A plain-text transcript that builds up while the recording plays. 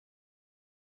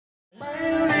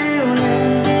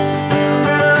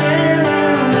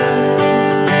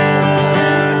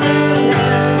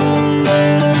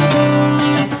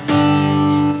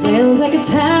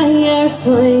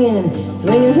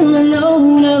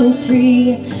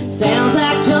tree. Sounds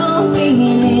like jumping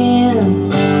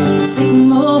in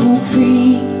Sycamore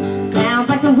Creek. Sounds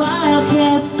like the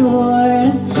Wildcats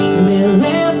scored and their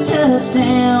last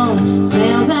touchdown.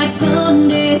 Sounds like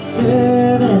Sunday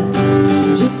service.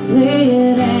 Just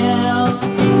lay it out.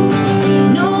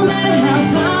 No matter how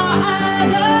far I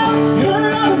go, your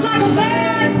love is like a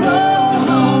back road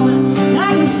home. I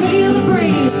can feel the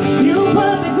breeze. You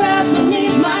put the grass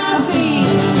beneath my feet.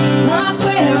 I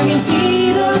swear I can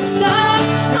see the stars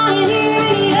lying here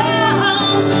in your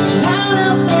arms. Down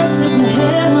up best as my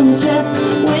head on your chest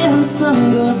when the sun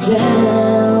goes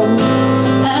down.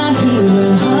 I hear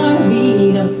the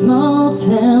heartbeat of a small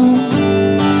town.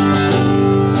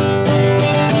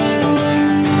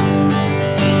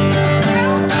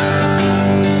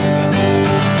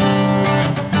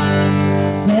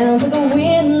 Sounds like a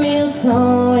windmill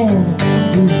sawing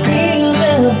through fields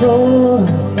of gold.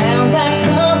 Sounds like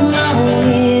come on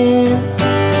in,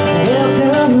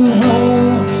 welcome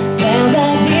home. Sounds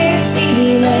like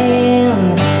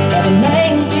Dixieland at the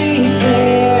Main Street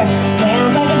Fair.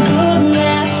 Sounds like a good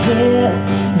night kiss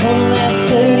gonna last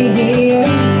 30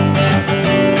 years.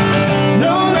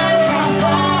 No matter how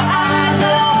far I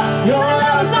go, your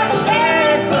love is like a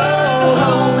back road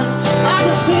home. I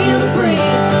can feel the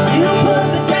breeze. You put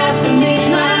the grass beneath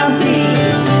my feet.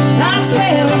 I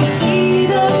swear I can see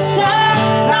the stars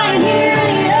lying here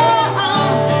in your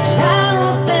arms. I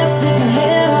know best is my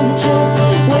head on your chest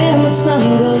when the sun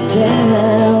goes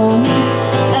down.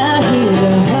 I hear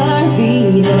the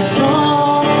heartbeat of a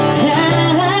small town.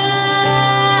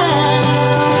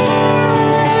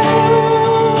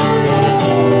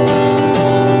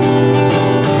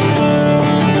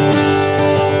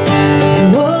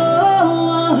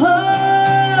 Whoa,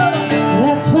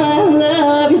 that's why I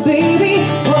love you, baby.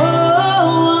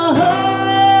 Whoa,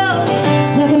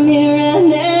 it's like a mirror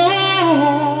now.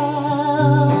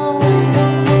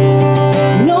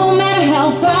 No matter how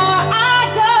far I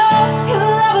go, your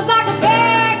love is like a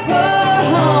back road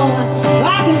home.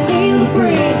 I can feel the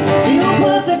breeze. You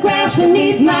put the grass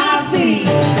beneath my feet.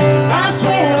 I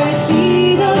swear I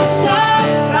see the stars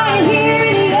lying here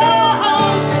in your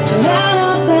arms. Right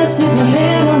up best is my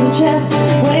hand on your chest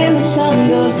when the sun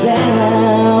goes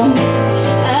down.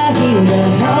 I hear the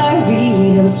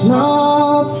heartbeat of a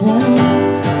small town.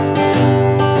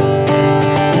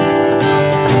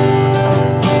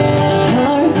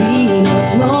 Heartbeat of a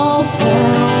small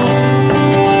town.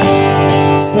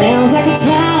 Sounds like a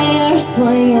tire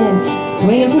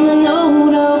swinging from the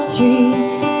note oak tree.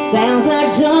 Sounds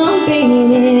like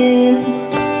jumping in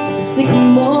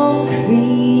Sycamore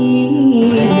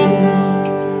Creek.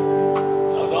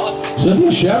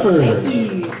 Cynthia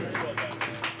Sheppard.